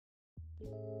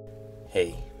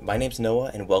Hey, my name's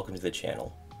Noah and welcome to the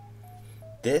channel.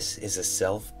 This is a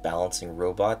self-balancing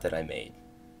robot that I made.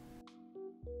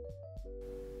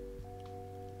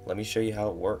 Let me show you how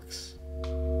it works.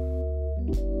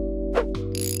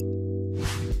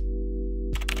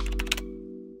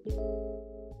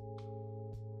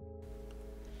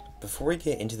 Before we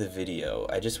get into the video,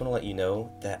 I just want to let you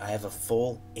know that I have a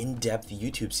full, in-depth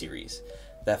YouTube series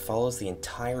that follows the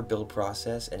entire build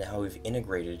process and how we've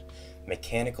integrated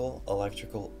mechanical,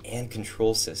 electrical, and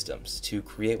control systems to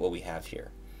create what we have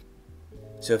here.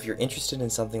 So if you're interested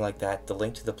in something like that, the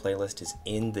link to the playlist is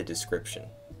in the description.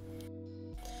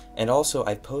 And also,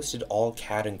 I've posted all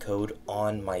CAD and code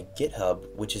on my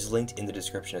GitHub, which is linked in the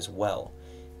description as well,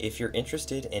 if you're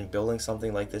interested in building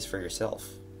something like this for yourself.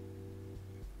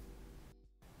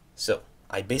 So,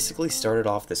 I basically started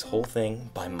off this whole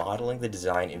thing by modeling the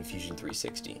design in Fusion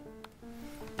 360.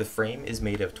 The frame is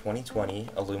made of 2020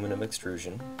 aluminum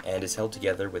extrusion and is held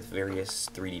together with various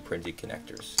 3D printed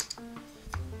connectors.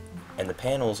 And the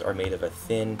panels are made of a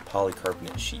thin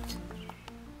polycarbonate sheet.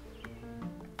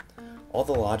 All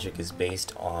the logic is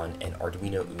based on an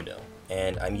Arduino UNO,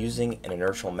 and I'm using an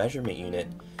inertial measurement unit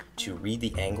to read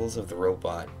the angles of the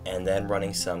robot and then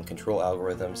running some control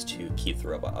algorithms to keep the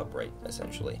robot upright,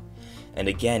 essentially. And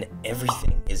again,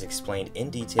 everything is explained in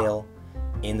detail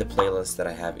in the playlist that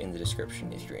I have in the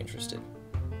description if you're interested.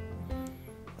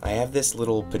 I have this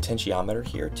little potentiometer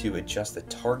here to adjust the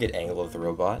target angle of the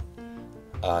robot,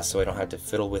 so I don't have to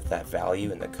fiddle with that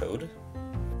value in the code.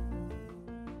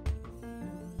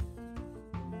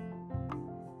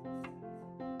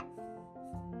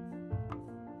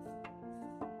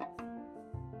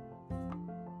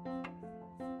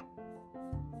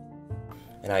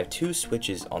 And I have two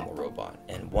switches on the robot,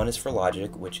 and one is for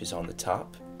logic, which is on the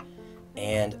top,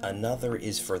 and another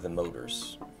is for the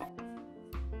motors.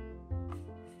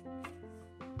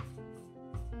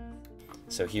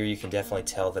 So here you can definitely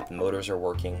tell that the motors are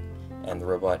working and the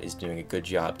robot is doing a good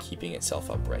job keeping itself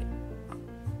upright.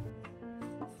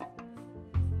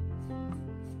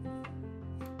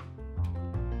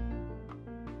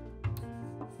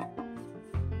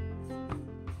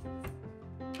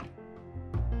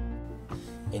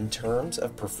 In terms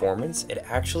of performance, it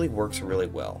actually works really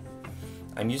well.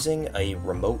 I'm using a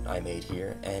remote I made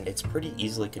here, and it's pretty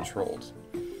easily controlled.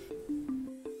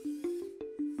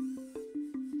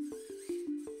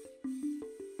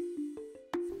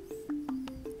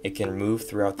 It can move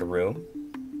throughout the room.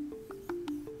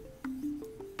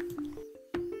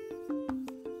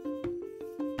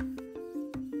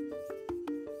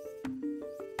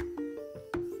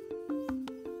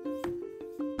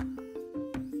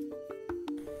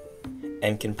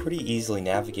 And can pretty easily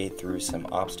navigate through some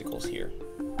obstacles here.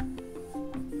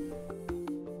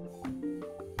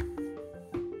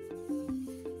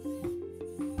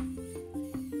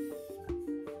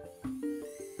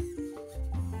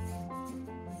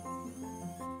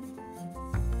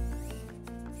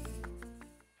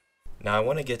 Now I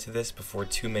want to get to this before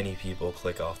too many people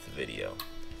click off the video.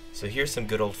 So here's some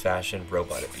good old-fashioned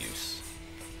robot abuse.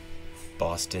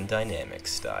 Boston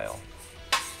Dynamics style.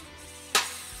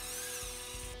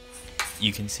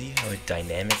 You can see how it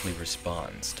dynamically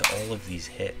responds to all of these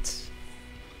hits.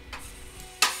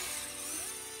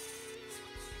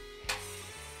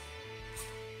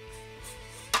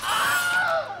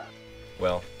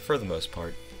 Well, for the most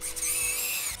part.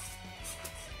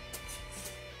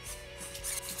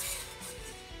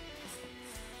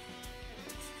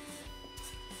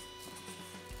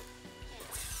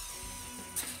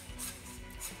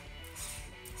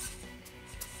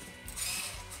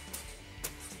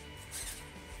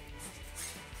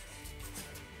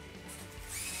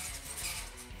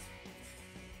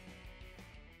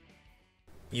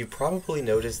 You probably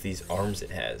noticed these arms it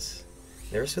has.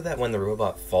 They're so that when the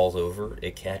robot falls over,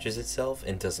 it catches itself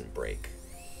and doesn't break.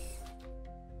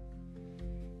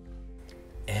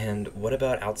 And what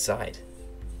about outside?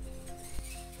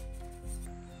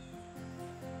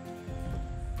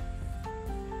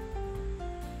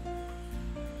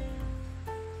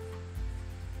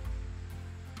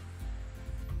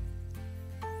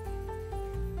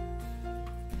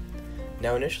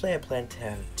 Now initially I planned to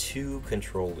have two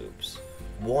control loops.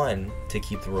 One to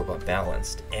keep the robot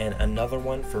balanced, and another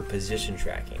one for position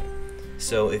tracking,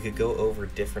 so it could go over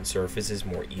different surfaces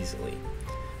more easily.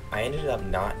 I ended up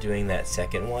not doing that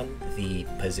second one, the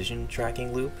position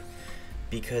tracking loop,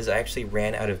 because I actually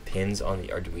ran out of pins on the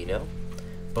Arduino,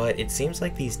 but it seems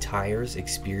like these tires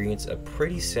experience a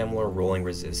pretty similar rolling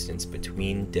resistance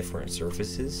between different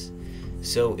surfaces,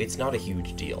 so it's not a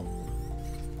huge deal.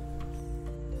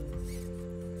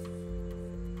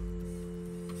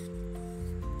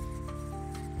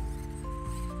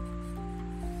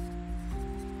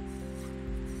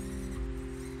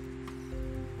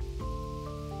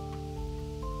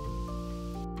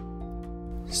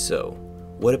 So,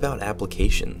 what about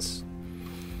applications?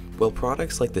 Well,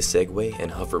 products like the Segway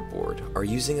and hoverboard are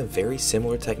using a very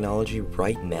similar technology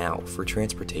right now for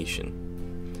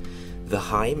transportation. The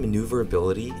high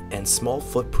maneuverability and small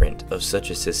footprint of such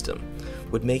a system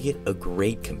would make it a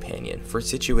great companion for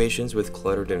situations with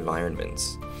cluttered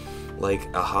environments,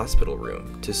 like a hospital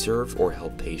room to serve or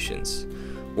help patients,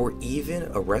 or even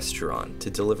a restaurant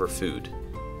to deliver food.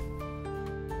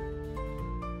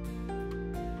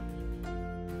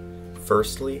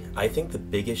 Firstly, I think the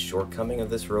biggest shortcoming of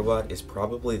this robot is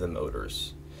probably the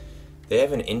motors. They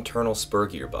have an internal spur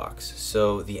gearbox,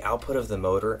 so the output of the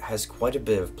motor has quite a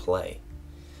bit of play.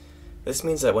 This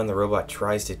means that when the robot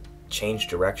tries to change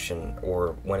direction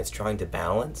or when it's trying to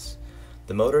balance,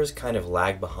 the motors kind of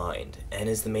lag behind and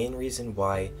is the main reason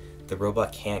why the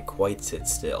robot can't quite sit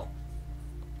still.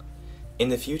 In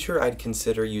the future, I'd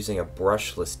consider using a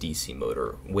brushless DC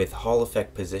motor with Hall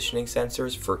effect positioning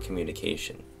sensors for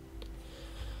communication.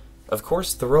 Of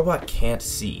course, the robot can't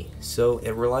see, so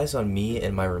it relies on me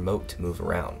and my remote to move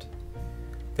around.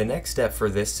 The next step for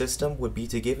this system would be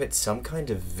to give it some kind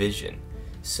of vision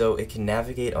so it can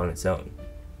navigate on its own.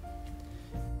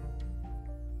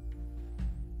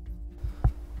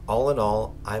 All in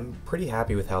all, I'm pretty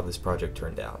happy with how this project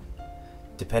turned out.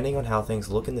 Depending on how things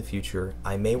look in the future,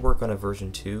 I may work on a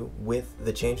version 2 with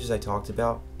the changes I talked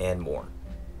about and more.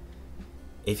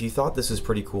 If you thought this was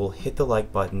pretty cool, hit the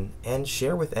like button and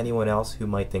share with anyone else who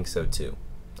might think so too.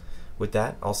 With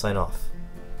that, I'll sign off.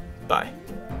 Bye.